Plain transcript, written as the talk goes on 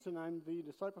And I'm the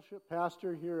discipleship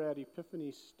pastor here at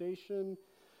Epiphany Station.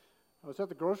 I was at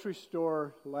the grocery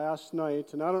store last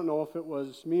night, and I don't know if it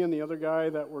was me and the other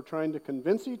guy that were trying to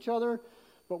convince each other,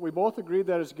 but we both agreed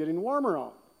that it's getting warmer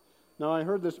out. Now, I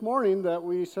heard this morning that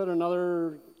we set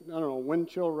another, wind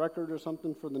chill record or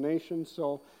something for the nation,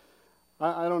 so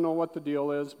I don't know what the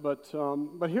deal is, but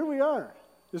here we are.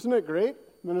 Isn't it great,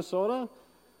 Minnesota?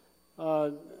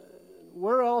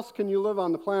 Where else can you live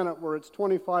on the planet where it's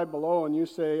 25 below and you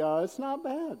say, it's not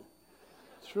bad?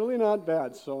 It's really not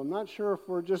bad. So I'm not sure if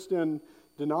we're just in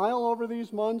denial over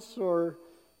these months or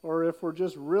if we're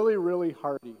just really, really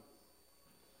hardy.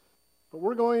 But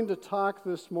we're going to talk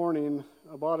this morning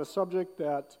about a subject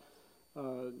that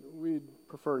we'd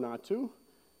prefer not to,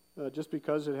 just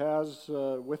because it has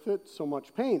with it so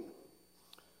much pain.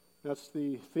 That's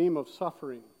the theme of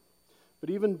suffering. But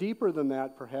even deeper than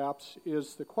that, perhaps,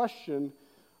 is the question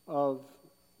of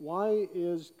why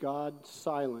is God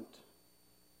silent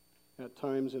at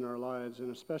times in our lives,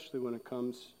 and especially when it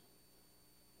comes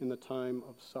in the time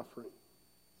of suffering.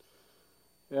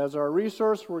 As our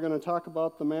resource, we're going to talk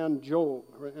about the man Job,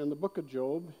 and the book of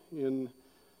Job in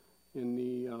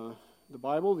the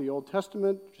Bible, the Old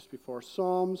Testament, just before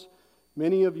Psalms.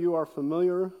 Many of you are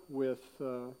familiar with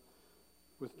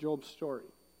Job's story.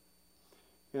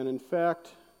 And in fact,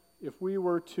 if we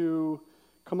were to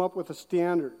come up with a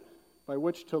standard by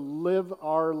which to live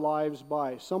our lives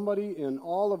by, somebody in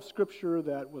all of Scripture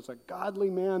that was a godly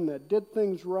man, that did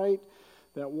things right,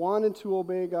 that wanted to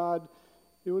obey God,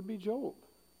 it would be Job.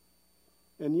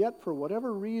 And yet, for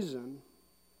whatever reason,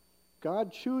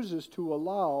 God chooses to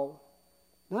allow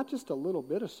not just a little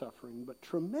bit of suffering, but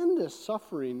tremendous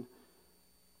suffering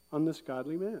on this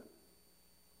godly man.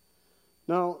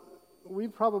 Now,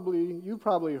 you've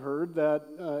probably heard that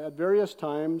at various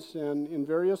times and in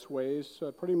various ways,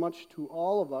 pretty much to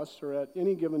all of us or at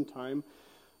any given time,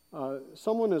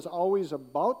 someone is always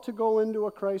about to go into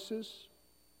a crisis,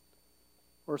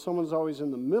 or someone's always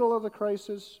in the middle of the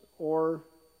crisis, or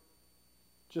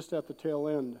just at the tail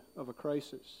end of a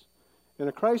crisis. And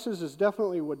a crisis is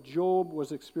definitely what Job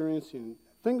was experiencing.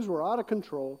 Things were out of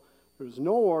control. There was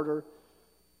no order,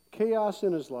 chaos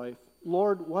in his life.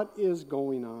 Lord, what is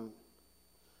going on?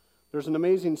 There's an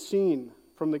amazing scene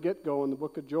from the get-go in the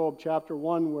book of Job, chapter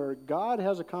 1, where God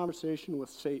has a conversation with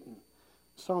Satan.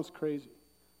 It sounds crazy.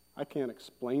 I can't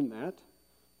explain that.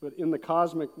 But in the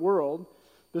cosmic world,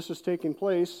 this is taking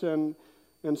place, and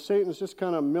Satan's just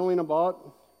kind of milling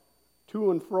about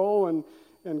to and fro,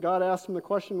 and God asks him the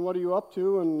question, what are you up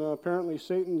to? And apparently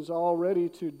Satan's all ready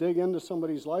to dig into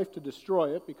somebody's life to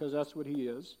destroy it, because that's what he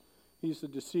is. He's the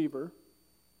deceiver.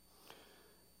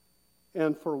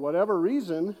 And for whatever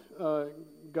reason,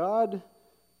 God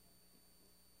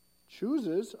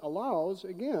allows,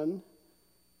 again,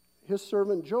 his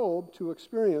servant Job to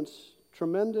experience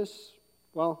tremendous,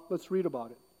 let's read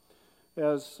about it.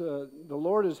 As the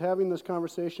Lord is having this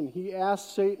conversation, he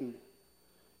asks Satan,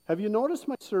 have you noticed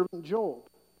my servant Job?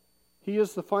 He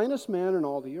is the finest man in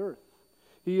all the earth.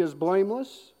 He is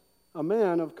blameless, a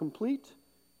man of complete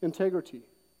integrity.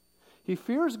 He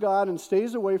fears God and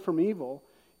stays away from evil,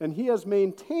 and he has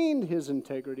maintained his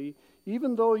integrity,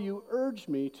 even though you urged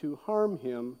me to harm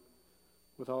him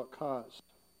without cause.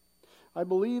 I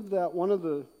believe that one of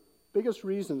the biggest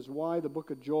reasons why the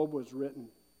book of Job was written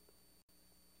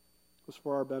was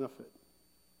for our benefit.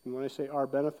 And when I say our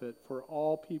benefit, for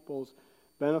all people's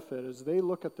benefit, as they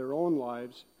look at their own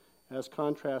lives as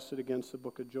contrasted against the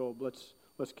book of Job. Let's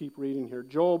keep reading here.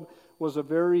 Job was a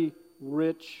very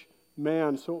rich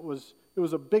man, so it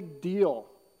was a big deal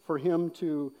for him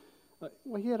to,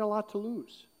 he had a lot to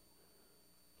lose.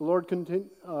 The Lord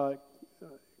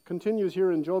continues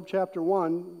here in Job chapter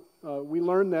 1. We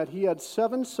learn that he had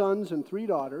 7 sons and 3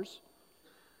 daughters.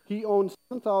 He owned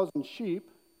 7,000 sheep,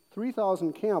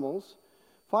 3,000 camels,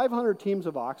 500 teams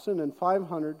of oxen, and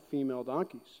 500 female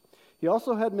donkeys. He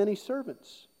also had many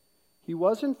servants. He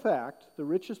was, in fact, the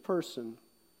richest person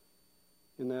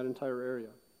in that entire area.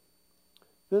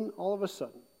 Then, all of a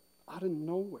sudden, out of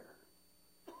nowhere,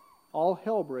 all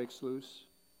hell breaks loose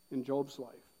in Job's life.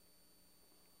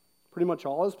 Pretty much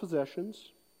all his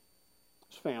possessions,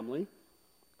 his family,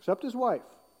 except his wife,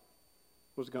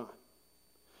 was gone.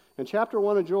 In chapter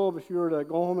 1 of Job, if you were to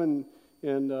go home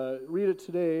and read it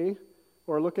today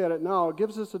or look at it now, it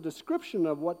gives us a description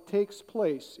of what takes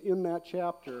place in that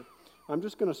chapter. I'm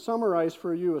just going to summarize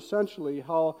for you essentially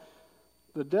how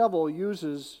the devil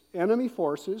uses enemy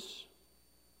forces,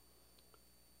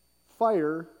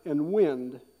 fire, and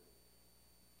wind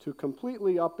to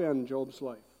completely upend Job's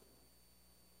life.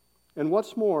 And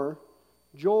what's more,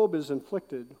 Job is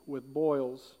inflicted with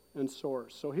boils and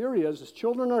sores. So here he is. His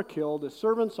children are killed. His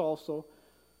servants also.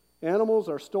 Animals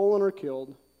are stolen or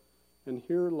killed. And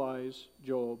here lies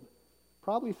Job,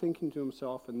 probably thinking to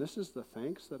himself, and this is the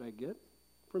thanks that I get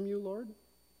from you, Lord?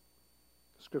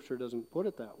 Scripture doesn't put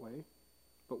it that way,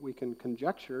 but we can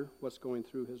conjecture what's going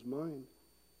through his mind.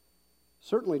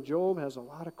 Certainly, Job has a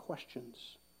lot of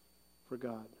questions for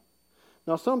God.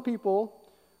 Now, some people,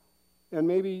 and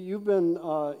maybe you've been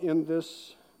in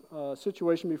this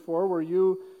situation before where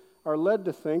you are led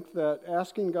to think that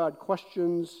asking God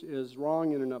questions is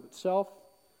wrong in and of itself.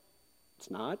 It's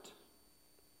not.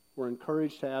 We're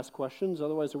encouraged to ask questions.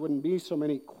 Otherwise, there wouldn't be so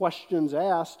many questions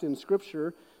asked in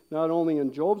Scripture, not only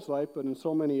in Job's life, but in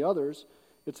so many others.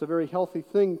 It's a very healthy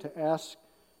thing to ask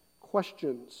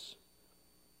questions.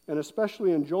 And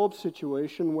especially in Job's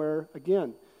situation where,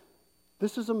 again,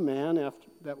 this is a man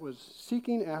that was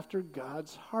seeking after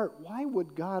God's heart. Why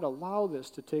would God allow this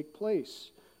to take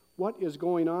place? What is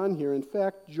going on here? In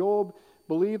fact, Job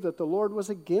believed that the Lord was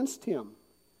against him.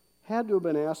 Had to have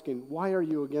been asking, why are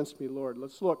you against me, Lord?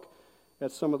 Let's look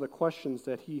at some of the questions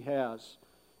that he has.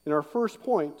 And our first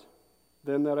point,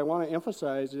 then, that I want to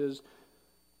emphasize is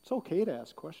it's okay to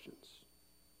ask questions.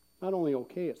 Not only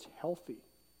okay, it's healthy.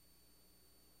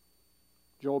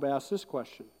 Job asks this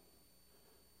question: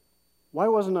 why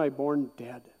wasn't I born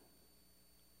dead?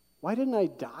 Why didn't I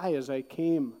die as I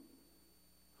came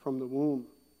from the womb?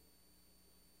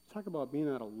 Talk about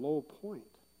being at a low point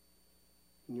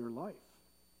in your life.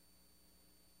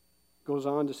 Goes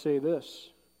on to say this: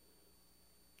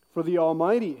 for the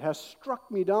Almighty has struck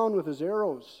me down with his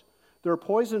arrows. Their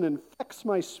poison infects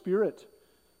my spirit.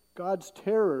 God's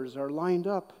terrors are lined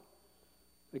up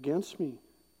against me.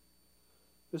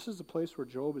 This is the place where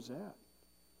Job is at,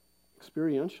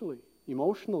 experientially,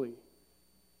 emotionally,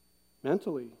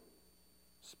 mentally,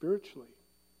 spiritually.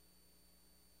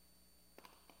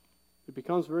 It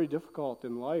becomes very difficult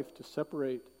in life to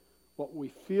separate what we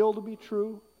feel to be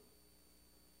true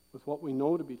with what we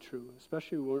know to be true,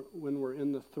 especially when we're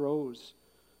in the throes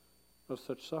of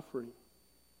such suffering.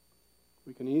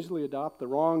 We can easily adopt the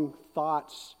wrong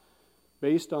thoughts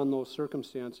based on those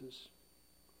circumstances,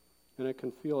 and it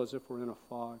can feel as if we're in a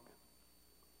fog.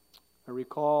 I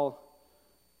recall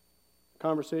a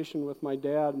conversation with my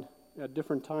dad at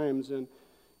different times, and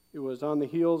it was on the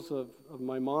heels of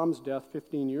my mom's death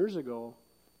 15 years ago.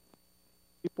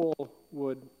 People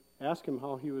would ask him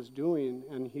how he was doing,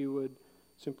 and he would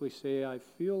simply say, I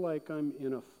feel like I'm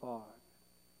in a fog.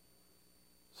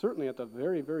 Certainly at the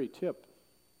very, very tip,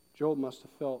 Job must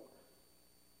have felt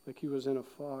like he was in a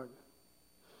fog.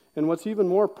 And what's even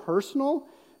more personal,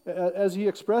 as he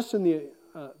expressed in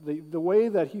the way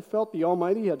that he felt the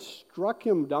Almighty had struck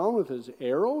him down with his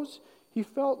arrows, he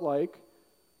felt like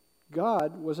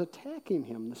God was attacking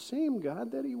him, the same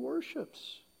God that he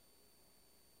worships.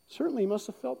 Certainly he must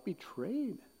have felt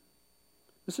betrayed.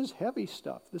 This is heavy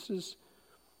stuff. This is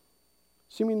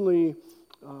seemingly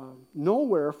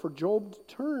nowhere for Job to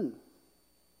turn.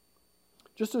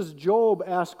 Just as Job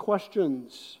asked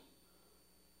questions,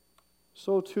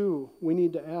 so too we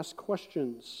need to ask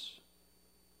questions,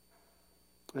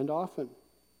 and often.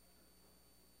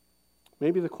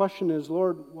 Maybe the question is,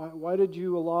 Lord, why did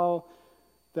you allow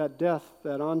that death,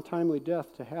 that untimely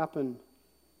death, to happen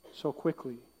so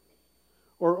quickly?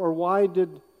 Or why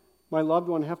did my loved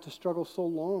one have to struggle so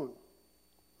long?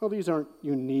 Well, these aren't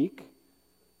unique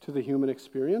to the human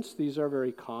experience. These are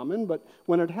very common, but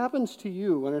when it happens to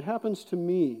you, when it happens to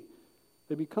me,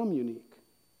 they become unique.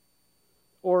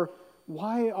 Or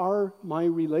why are my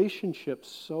relationships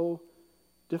so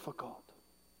difficult?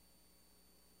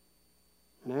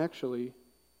 And actually,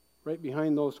 right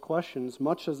behind those questions,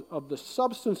 much of the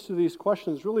substance to these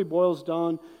questions really boils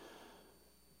down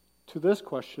to this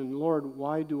question: Lord,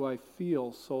 why do I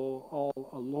feel so all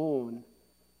alone?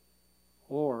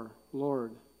 Or,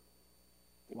 Lord,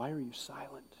 why are you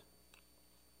silent?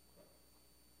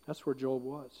 That's where Job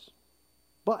was.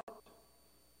 But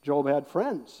Job had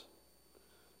friends.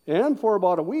 And for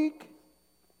about a week,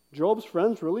 Job's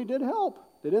friends really did help.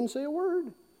 They didn't say a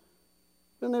word.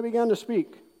 Then they began to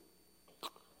speak.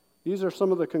 These are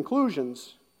some of the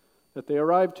conclusions that they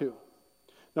arrived to.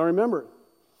 Now remember,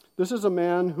 this is a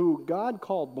man who God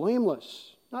called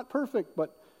blameless. Not perfect,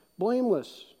 but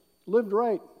blameless. Lived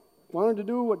right. Wanted to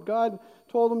do what God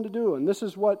told him to do. And this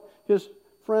is what his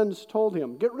friends told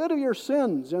him: get rid of your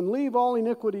sins and leave all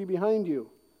iniquity behind you.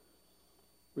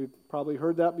 We've probably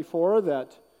heard that before,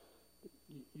 that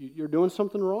you're doing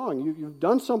something wrong. You've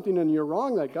done something and you're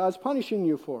wrong that God's punishing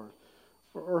you for.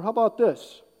 Or how about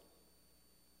this?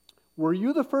 Were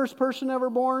you the first person ever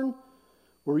born?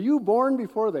 Were you born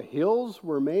before the hills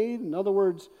were made? In other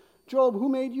words, Job, who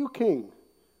made you king?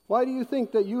 Why do you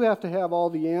think that you have to have all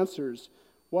the answers?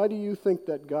 Why do you think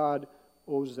that God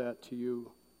owes that to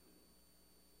you?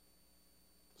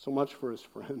 So much for his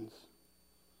friends.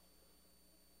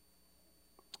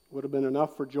 Would have been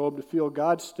enough for Job to feel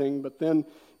God's sting, but then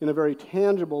in a very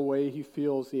tangible way he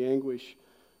feels the anguish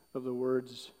of the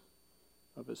words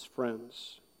of his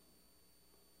friends.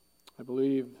 I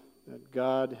believe that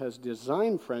God has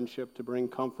designed friendship to bring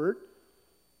comfort,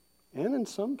 and in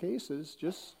some cases,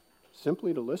 just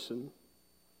simply to listen.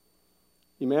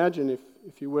 Imagine,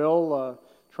 if you will,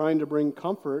 trying to bring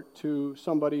comfort to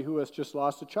somebody who has just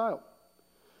lost a child.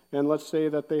 And let's say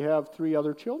that they have 3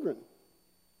 other children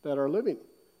that are living.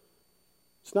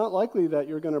 It's not likely that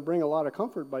you're going to bring a lot of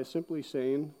comfort by simply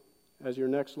saying, as your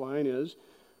next line is,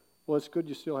 well, it's good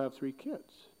you still have 3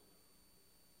 kids.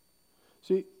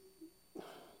 See,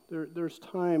 there's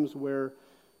times where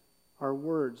our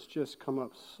words just come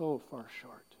up so far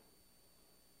short.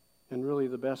 And really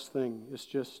the best thing is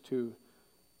just to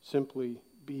simply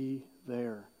be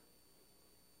there.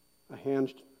 A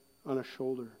hand on a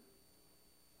shoulder,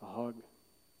 a hug.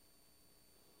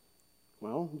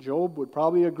 Well, Job would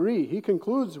probably agree. He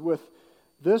concludes with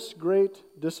this great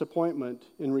disappointment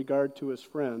in regard to his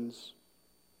friends.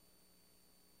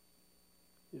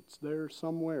 It's there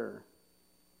somewhere.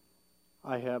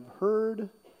 I have heard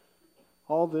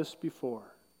all this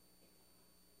before.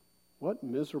 What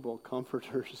miserable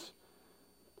comforters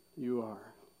you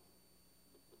are.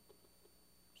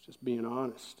 It's just being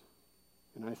honest.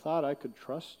 And I thought I could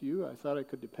trust you. I thought I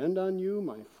could depend on you,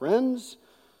 my friends.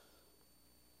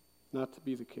 Not to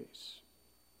be the case.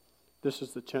 This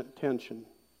is the tension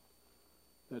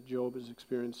that Job is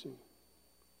experiencing.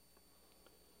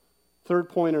 Third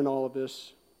point in all of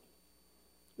this,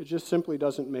 it just simply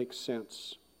doesn't make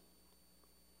sense.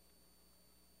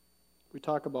 We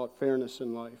talk about fairness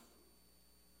in life.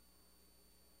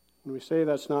 When we say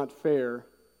that's not fair,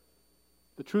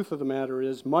 the truth of the matter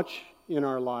is much in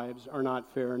our lives are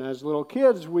not fair. And as little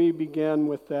kids, we begin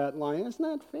with that line, it's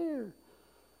not fair.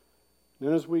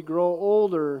 And as we grow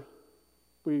older,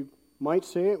 we might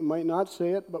say it, might not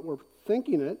say it, but we're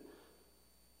thinking it.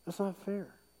 That's not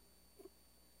fair.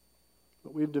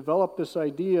 But we've developed this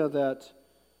idea that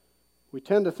we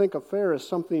tend to think of fair as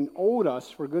something owed us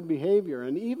for good behavior.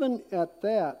 And even at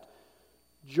that,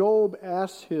 Job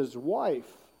asks his wife,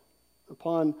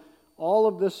 upon all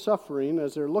of this suffering,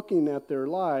 as they're looking at their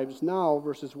lives now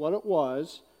versus what it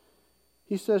was,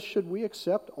 he says, should we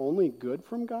accept only good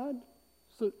from God?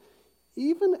 So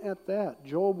even at that,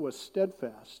 Job was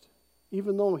steadfast.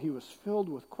 Even though he was filled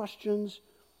with questions,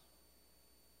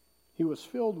 he was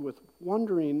filled with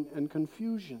wondering and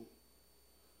confusion.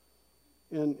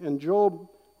 And Job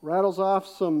rattles off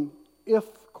some if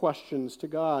questions to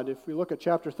God. If we look at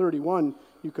chapter 31,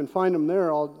 you can find them there.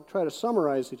 I'll try to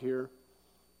summarize it here.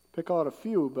 Pick out a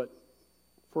few, but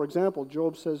for example,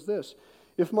 Job says this,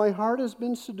 if my heart has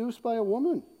been seduced by a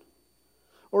woman,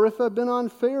 or if I've been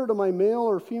unfair to my male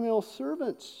or female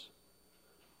servants,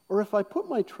 or if I put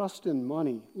my trust in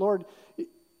money, Lord,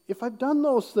 if I've done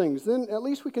those things, then at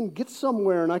least we can get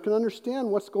somewhere and I can understand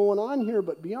what's going on here,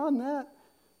 but beyond that,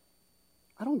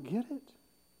 I don't get it.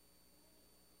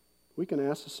 We can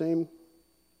ask the same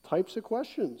types of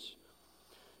questions.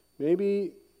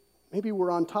 Maybe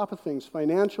we're on top of things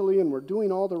financially and we're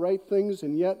doing all the right things,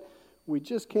 and yet we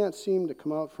just can't seem to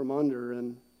come out from under,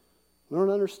 and we don't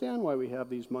understand why we have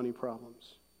these money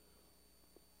problems.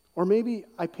 Or maybe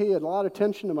I pay a lot of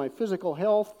attention to my physical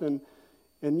health, and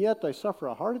yet I suffer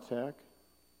a heart attack.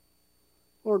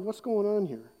 Lord, what's going on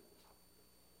here?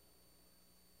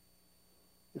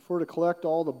 If we're to collect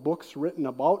all the books written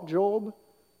about Job,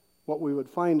 what we would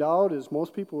find out is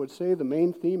most people would say the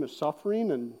main theme is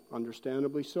suffering, and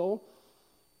understandably so.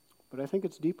 But I think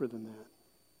it's deeper than that.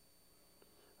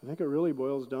 I think it really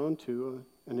boils down to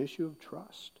an issue of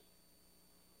trust.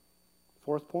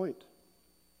 Fourth point.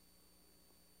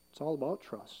 It's all about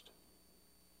trust.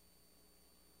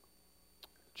 The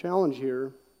challenge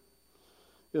here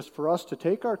is for us to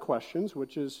take our questions,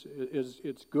 which is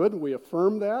it's good. We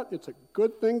affirm that. It's a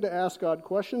good thing to ask God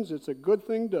questions. It's a good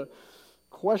thing to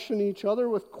question each other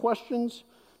with questions.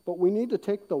 But we need to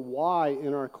take the why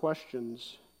in our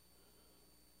questions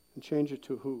and change it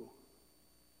to who.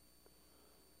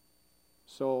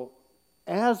 So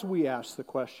as we ask the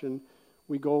question,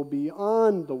 we go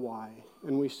beyond the why,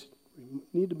 and we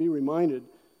need to be reminded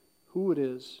who it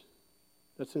is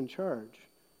that's in charge.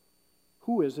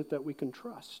 Who is it that we can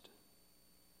trust?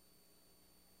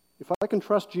 If I can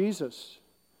trust Jesus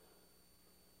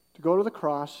to go to the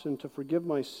cross and to forgive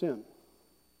my sin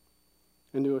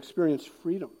and to experience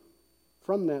freedom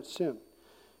from that sin,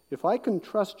 if I can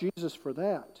trust Jesus for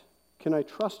that, Can I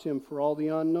trust Him for all the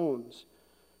unknowns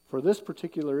for this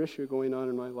particular issue going on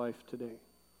in my life today?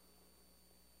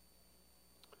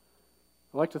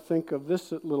 I like to think of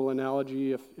this little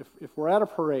analogy. If we're at a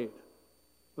parade,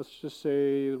 let's just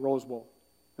say the Rose Bowl.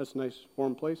 That's a nice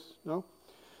warm place, no?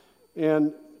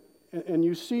 And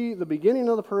you see the beginning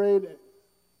of the parade,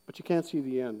 but you can't see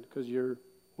the end because you're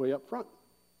way up front.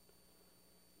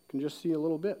 You can just see a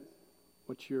little bit,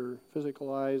 what your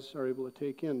physical eyes are able to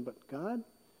take in. But God,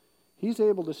 He's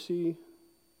able to see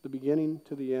the beginning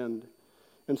to the end.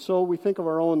 And so we think of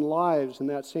our own lives in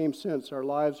that same sense. Our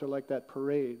lives are like that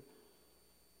parade.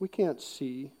 We can't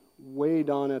see way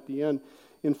down at the end.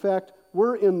 In fact,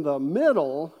 we're in the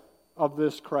middle of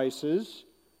this crisis.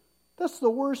 That's the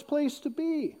worst place to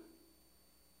be.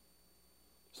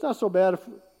 It's not so bad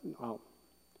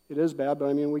it is bad,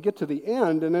 but we get to the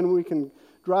end and then we can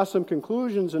draw some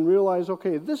conclusions and realize,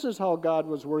 okay, this is how God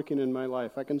was working in my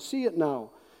life. I can see it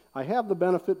now. I have the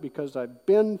benefit because I've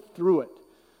been through it.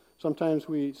 Sometimes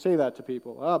we say that to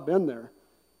people. I've been there,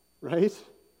 right?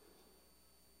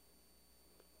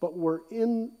 But we're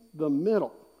in the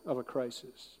middle of a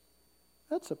crisis.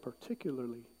 That's a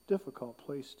particularly difficult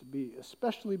place to be,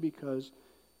 especially because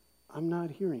I'm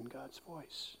not hearing God's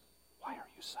voice. Why are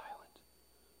you silent?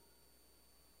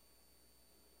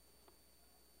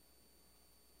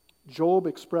 Job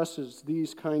expresses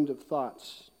these kind of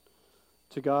thoughts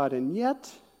to God, and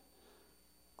yet,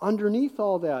 underneath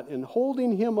all that and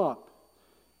holding him up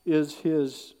is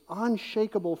his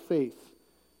unshakable faith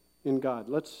in God.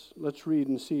 Let's read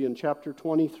and see in chapter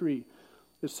 23.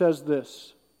 It says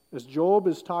this, as Job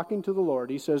is talking to the Lord,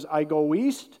 he says, I go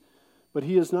east, but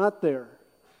he is not there.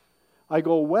 I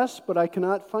go west, but I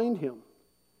cannot find him.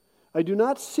 I do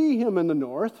not see him in the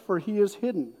north, for he is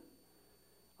hidden.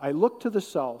 I look to the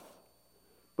south,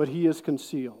 but he is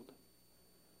concealed.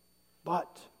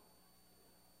 But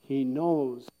he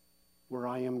knows where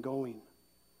I am going.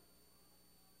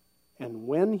 And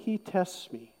when he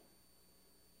tests me,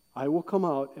 I will come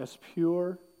out as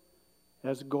pure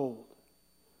as gold.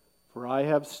 For I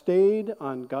have stayed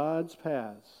on God's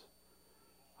paths.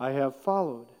 I have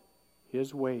followed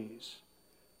his ways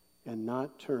and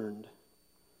not turned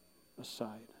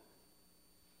aside.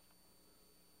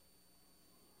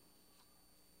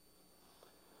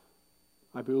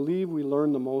 I believe we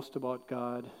learn the most about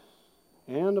God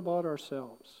and about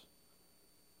ourselves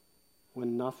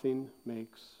when nothing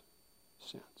makes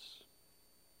sense.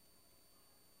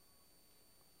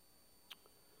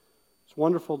 It's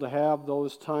wonderful to have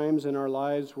those times in our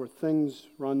lives where things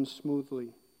run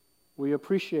smoothly. We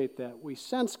appreciate that. We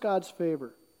sense God's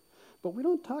favor. But we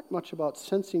don't talk much about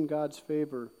sensing God's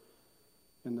favor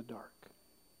in the dark,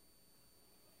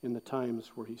 in the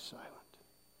times where he's silent.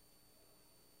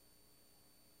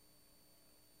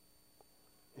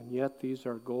 And yet these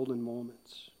are golden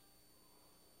moments.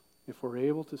 If we're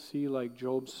able to see like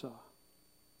Job saw,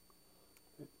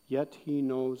 yet he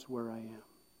knows where I am.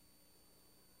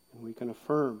 And we can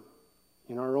affirm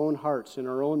in our own hearts, in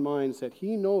our own minds, that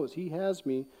he knows he has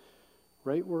me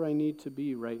right where I need to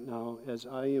be right now as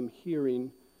I am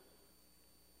hearing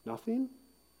nothing.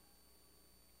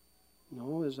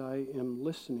 No, as I am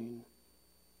listening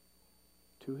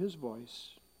to his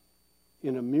voice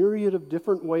in a myriad of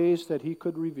different ways that he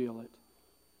could reveal it.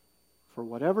 For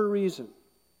whatever reason,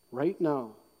 right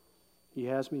now, he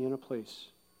has me in a place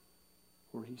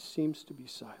where he seems to be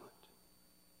silent.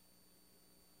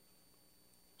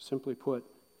 Simply put,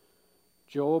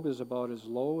 Job is about as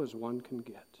low as one can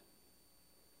get.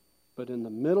 But in the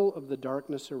middle of the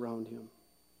darkness around him,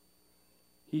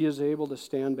 he is able to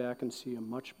stand back and see a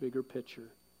much bigger picture.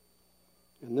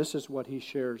 And this is what he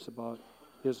shares about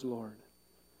his Lord.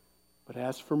 But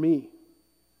as for me,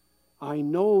 I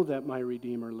know that my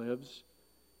Redeemer lives,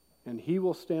 and he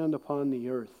will stand upon the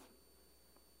earth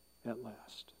at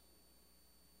last.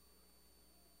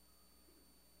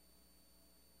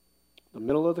 The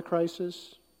middle of the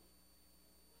crisis,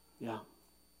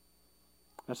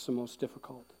 that's the most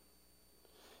difficult.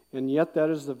 And yet that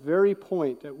is the very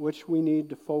point at which we need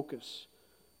to focus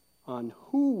on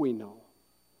who we know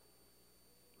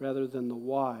rather than the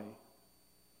why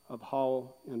of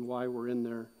how and why we're in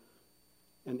there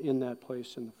and in that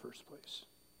place in the first place.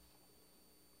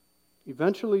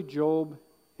 Eventually Job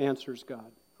answers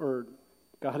God, or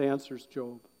God answers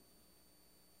Job.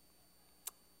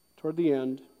 Toward the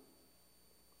end,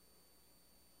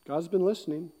 God's been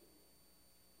listening.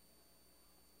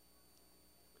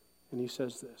 And he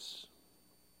says this,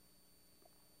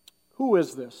 who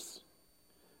is this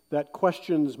that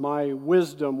questions my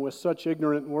wisdom with such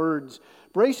ignorant words?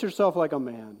 Brace yourself like a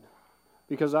man,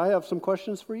 because I have some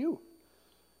questions for you,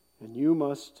 and you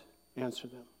must answer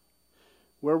them.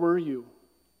 Where were you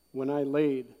when I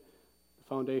laid the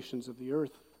foundations of the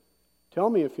earth? Tell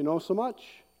me if you know so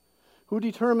much. Who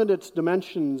determined its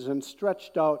dimensions and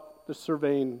stretched out the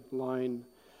surveying line?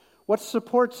 What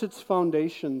supports its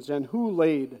foundations, and who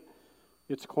laid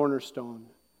its cornerstone?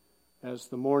 As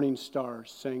the morning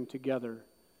stars sang together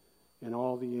and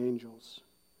all the angels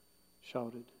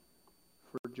shouted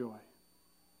for joy.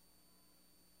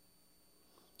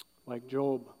 Like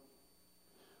Job,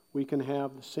 we can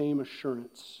have the same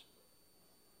assurance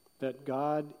that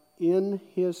God, in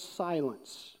His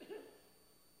silence,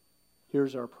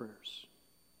 hears our prayers,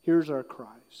 hears our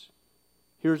cries,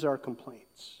 hears our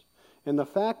complaints. And the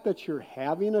fact that you're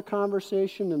having a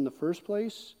conversation in the first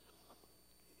place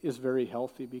is very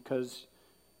healthy, because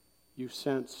you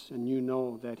sense and you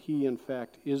know that He, in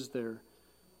fact, is there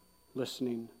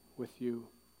listening with you.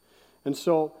 And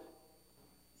so,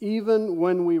 even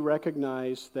when we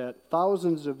recognize that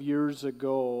thousands of years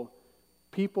ago,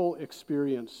 people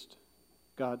experienced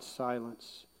God's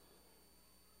silence,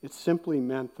 it simply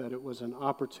meant that it was an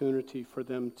opportunity for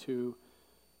them to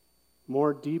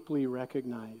more deeply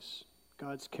recognize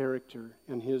God's character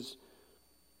and His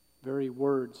very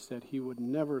words that He would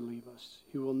never leave us.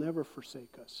 He will never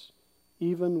forsake us,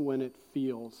 even when it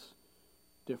feels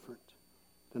different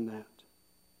than that.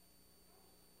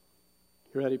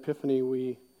 Here at Epiphany,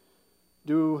 we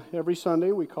do every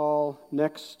Sunday, we call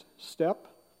Next Step.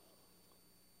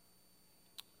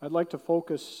 I'd like to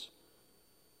focus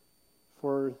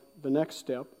for the next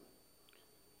step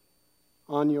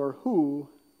on your who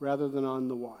rather than on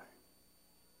the why.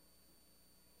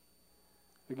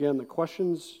 Again, the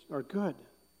questions are good.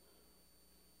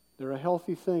 They're a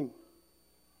healthy thing,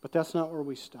 but that's not where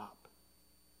we stop.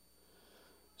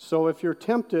 So if you're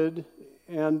tempted,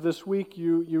 and this week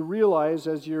you realize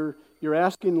as you're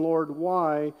asking Lord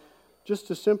why, just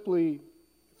to simply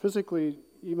physically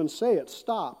even say it,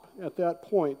 stop at that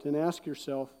point and ask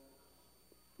yourself,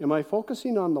 am I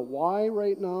focusing on the why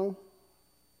right now?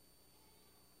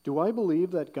 Do I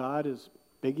believe that God is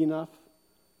big enough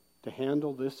to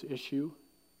handle this issue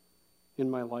in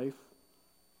my life?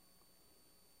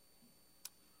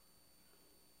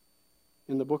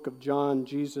 In the book of John,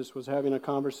 Jesus was having a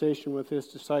conversation with His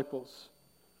disciples.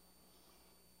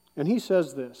 And He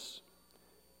says this,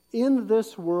 "In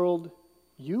this world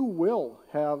you will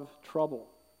have trouble,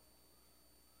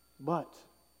 but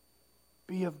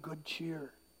be of good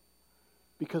cheer,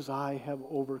 because I have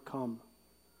overcome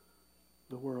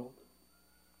the world."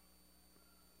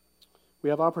 We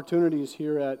have opportunities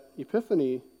here at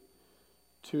Epiphany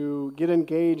to get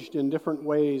engaged in different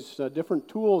ways, different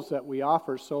tools that we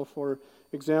offer. So, for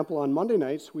example, on Monday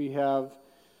nights, we have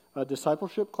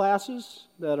discipleship classes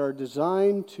that are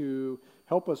designed to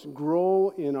help us grow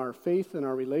in our faith and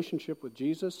our relationship with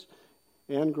Jesus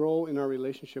and grow in our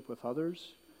relationship with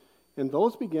others. And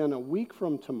those begin a week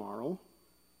from tomorrow,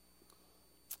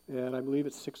 and I believe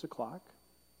it's 6 o'clock.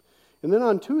 And then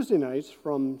on Tuesday nights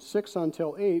from 6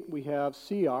 until 8, we have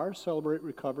CR, Celebrate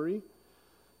Recovery.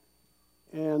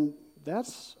 And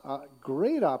that's a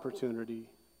great opportunity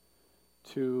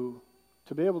to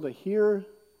be able to hear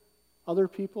other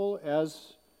people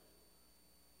as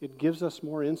it gives us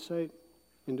more insight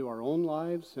into our own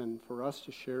lives and for us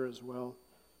to share as well.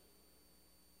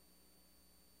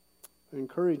 I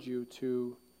encourage you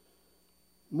to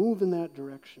move in that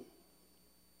direction.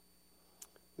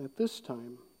 At this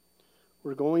time,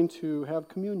 we're going to have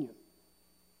communion.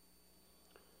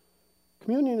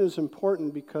 Communion is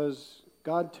important because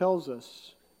God tells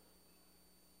us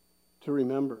to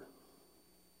remember.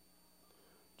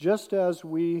 Just as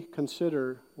we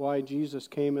consider why Jesus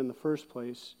came in the first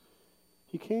place,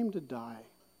 He came to die.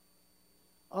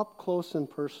 Up close and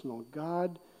personal,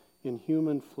 God in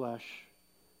human flesh,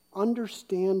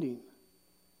 understanding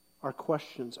our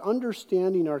questions,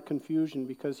 understanding our confusion,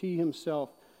 because He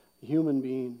Himself, a human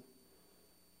being,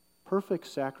 perfect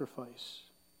sacrifice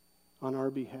on our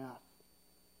behalf,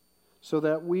 so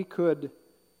that we could,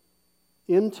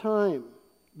 in time,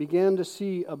 begin to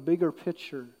see a bigger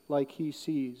picture like He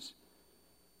sees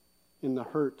in the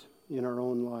hurt in our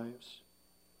own lives.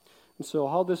 And so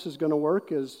how this is going to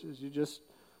work is you just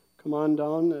come on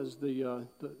down as the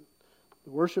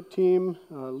worship team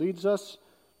leads us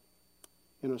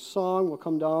in a song. We'll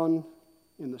come down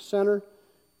in the center,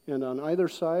 and on either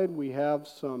side we have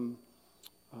some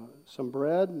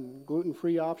bread and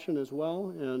gluten-free option as well,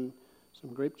 and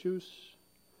some grape juice.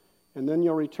 And then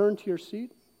you'll return to your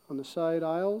seat on the side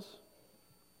aisles.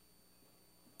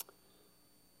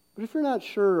 But if you're not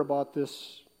sure about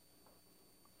this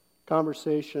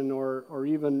conversation or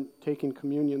even taking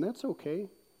communion, that's okay.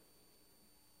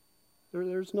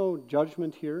 There's no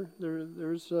judgment here.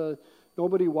 There's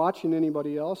nobody watching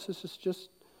anybody else. This is just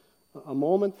a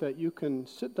moment that you can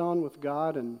sit down with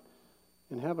God and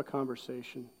have a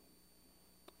conversation.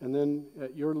 And then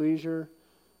at your leisure,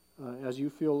 as you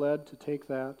feel led to take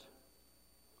that,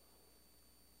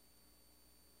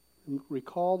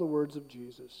 recall the words of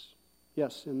Jesus.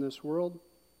 Yes, in this world,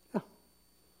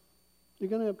 you're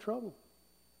going to have trouble.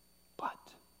 But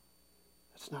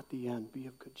that's not the end. Be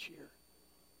of good cheer.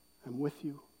 I'm with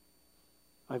you.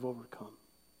 I've overcome.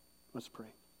 Let's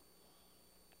pray.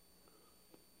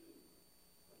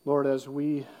 Lord, as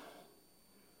we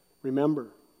remember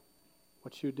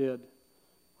what you did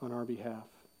on our behalf,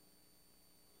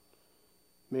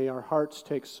 may our hearts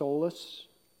take solace.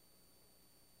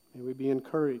 May we be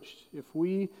encouraged. If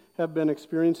we have been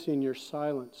experiencing your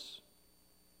silence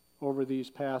over these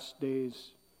past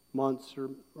days, months,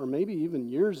 or maybe even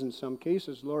years in some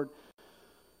cases, Lord,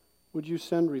 would you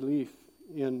send relief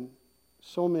in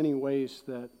so many ways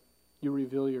that you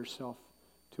reveal yourself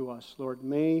to us. Lord,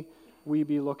 may we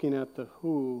be looking at the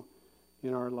who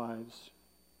in our lives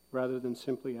rather than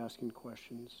simply asking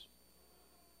questions.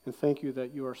 And thank you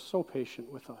that you are so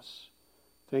patient with us.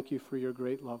 Thank you for your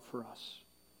great love for us.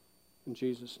 In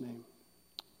Jesus' name,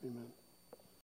 amen.